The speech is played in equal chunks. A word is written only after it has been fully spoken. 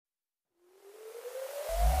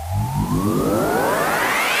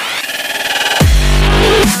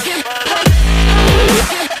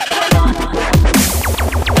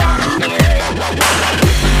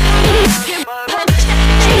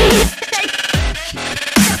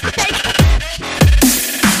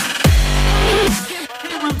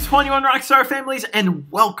on, Rockstar families, and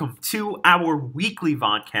welcome to our weekly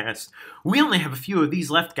VODCAST. We only have a few of these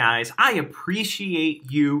left, guys. I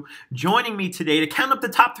appreciate you joining me today to count up the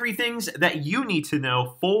top 3 things that you need to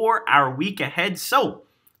know for our week ahead. So,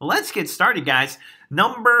 let's get started, guys.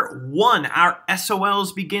 Number 1, our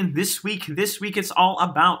SOLs begin this week. This week it's all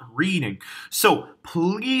about reading. So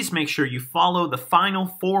please make sure you follow the final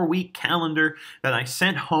 4-week calendar that I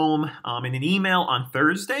sent home in an email on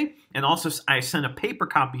Thursday. And also I sent a paper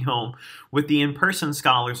copy home with the in-person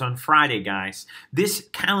scholars on Friday, guys. This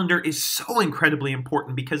calendar is so incredibly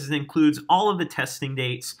important because it includes all of the testing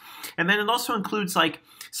dates. And then it also includes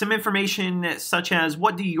some information such as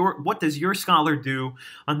what does your scholar do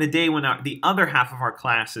on the day when the other half of our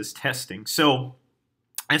class is testing. So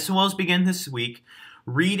SOLs begin this week.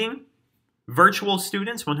 Reading, virtual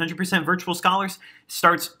students, 100% virtual scholars,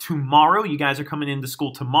 starts tomorrow. You guys are coming into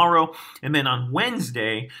school tomorrow. And then on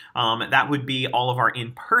Wednesday, that would be all of our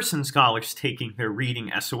in-person scholars taking their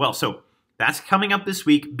reading SOL. So that's coming up this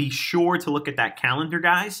week. Be sure to look at that calendar,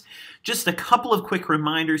 guys. Just a couple of quick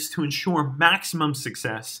reminders to ensure maximum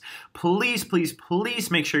success. Please, please, please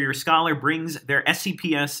make sure your scholar brings their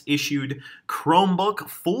SCPS-issued Chromebook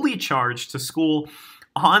fully charged to school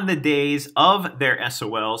on the days of their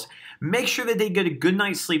SOLs. Make sure that they get a good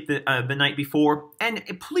night's sleep the night before, and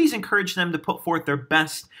please encourage them to put forth their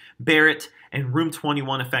best Barrett and Room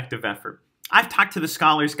 21 effective effort. I've talked to the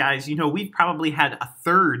scholars, guys. You know, we've probably had a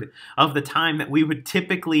third of the time that we would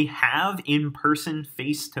typically have in person,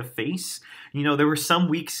 face-to-face. You know, there were some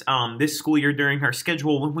weeks this school year during our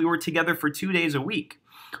schedule when we were together for 2 days a week,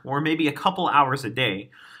 or maybe a couple hours a day.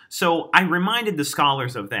 So I reminded the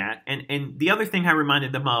scholars of that. And the other thing I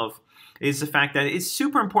reminded them of is the fact that it's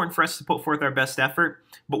super important for us to put forth our best effort,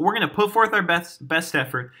 but we're going to put forth our best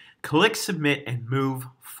effort, click submit, and move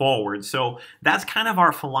forward. So that's kind of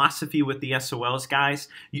our philosophy with the SOLs, guys.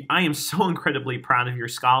 I am so incredibly proud of your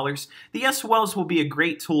scholars. The SOLs will be a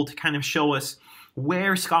great tool to kind of show us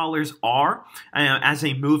where scholars are as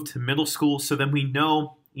they move to middle school, so then we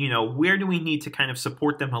know, you know, where do we need to kind of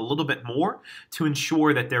support them a little bit more to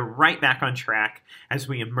ensure that they're right back on track as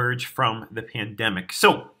we emerge from the pandemic.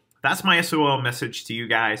 So that's my SOL message to you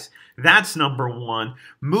guys. That's number 1.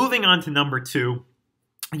 Moving on to number 2.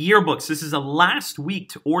 Yearbooks. This is the last week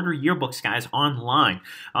to order yearbooks, guys, online.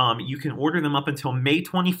 You can order them up until May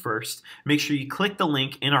 21st. Make sure you click the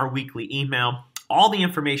link in our weekly email. All the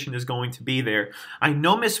information is going to be there. I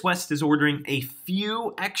know Miss West is ordering a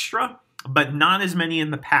few extra, but not as many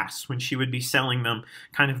in the past when she would be selling them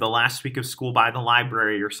kind of the last week of school by the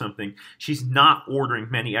library or something. She's not ordering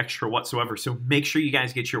many extra whatsoever, so make sure you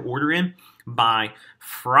guys get your order in by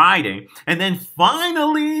Friday. And then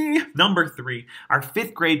finally, number 3, our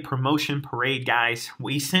 5th grade promotion parade, guys.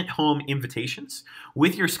 We sent home invitations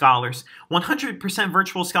with your scholars. 100%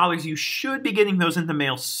 virtual scholars, you should be getting those in the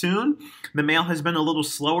mail soon. The mail has been a little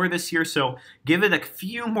slower this year, so give it a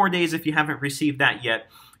few more days if you haven't received that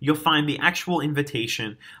yet. You'll find the actual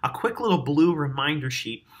invitation, a quick little blue reminder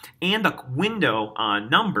sheet, and a window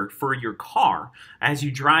number for your car as you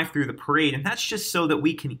drive through the parade. And that's just so that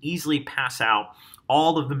we can easily pass out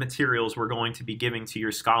all of the materials we're going to be giving to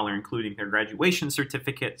your scholar, including their graduation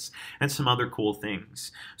certificates and some other cool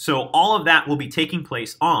things. So all of that will be taking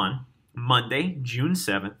place on Monday, June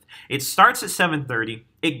 7th. It starts at 7:30.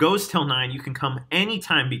 It goes till 9. You can come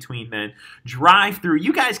anytime between then. Drive through.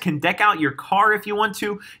 You guys can deck out your car if you want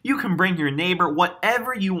to. You can bring your neighbor.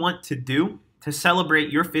 Whatever you want to do to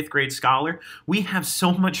celebrate your 5th grade scholar. We have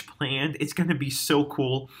so much planned. It's going to be so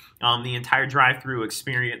cool, the entire drive-through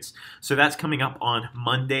experience. So that's coming up on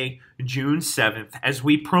Monday, June 7th, as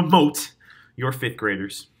we promote your 5th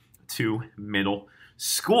graders to middle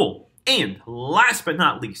school. And last but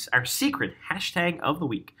not least, our secret hashtag of the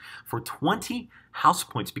week for 20 house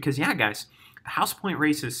points. Because yeah, guys, the house point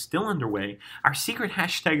race is still underway. Our secret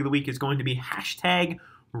hashtag of the week is going to be hashtag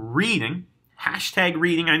reading. Hashtag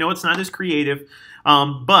reading. I know it's not as creative,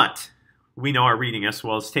 but we know our reading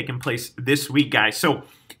SOL is taking place this week, guys. So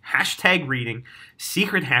hashtag reading,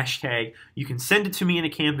 secret hashtag. You can send it to me in a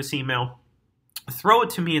Canvas email. Throw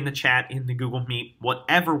it to me in the chat, in the Google Meet.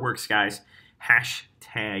 Whatever works, guys.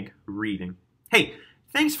 Hashtag reading. Hey,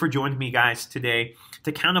 thanks for joining me, guys, today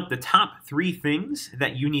to count up the top 3 things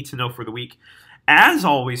that you need to know for the week. As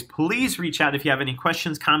always, please reach out if you have any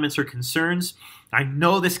questions, comments, or concerns. I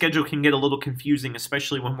know the schedule can get a little confusing,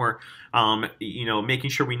 especially when we're, making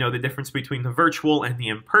sure we know the difference between the virtual and the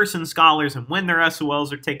in-person scholars and when their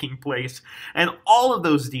SOLs are taking place and all of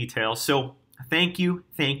those details. So thank you,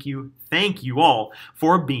 thank you, thank you all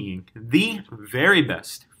for being the very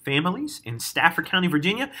best families in Stafford County,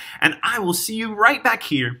 Virginia, and I will see you right back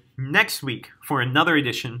here next week for another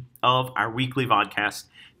edition of our weekly VODCAST.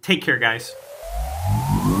 Take care, guys.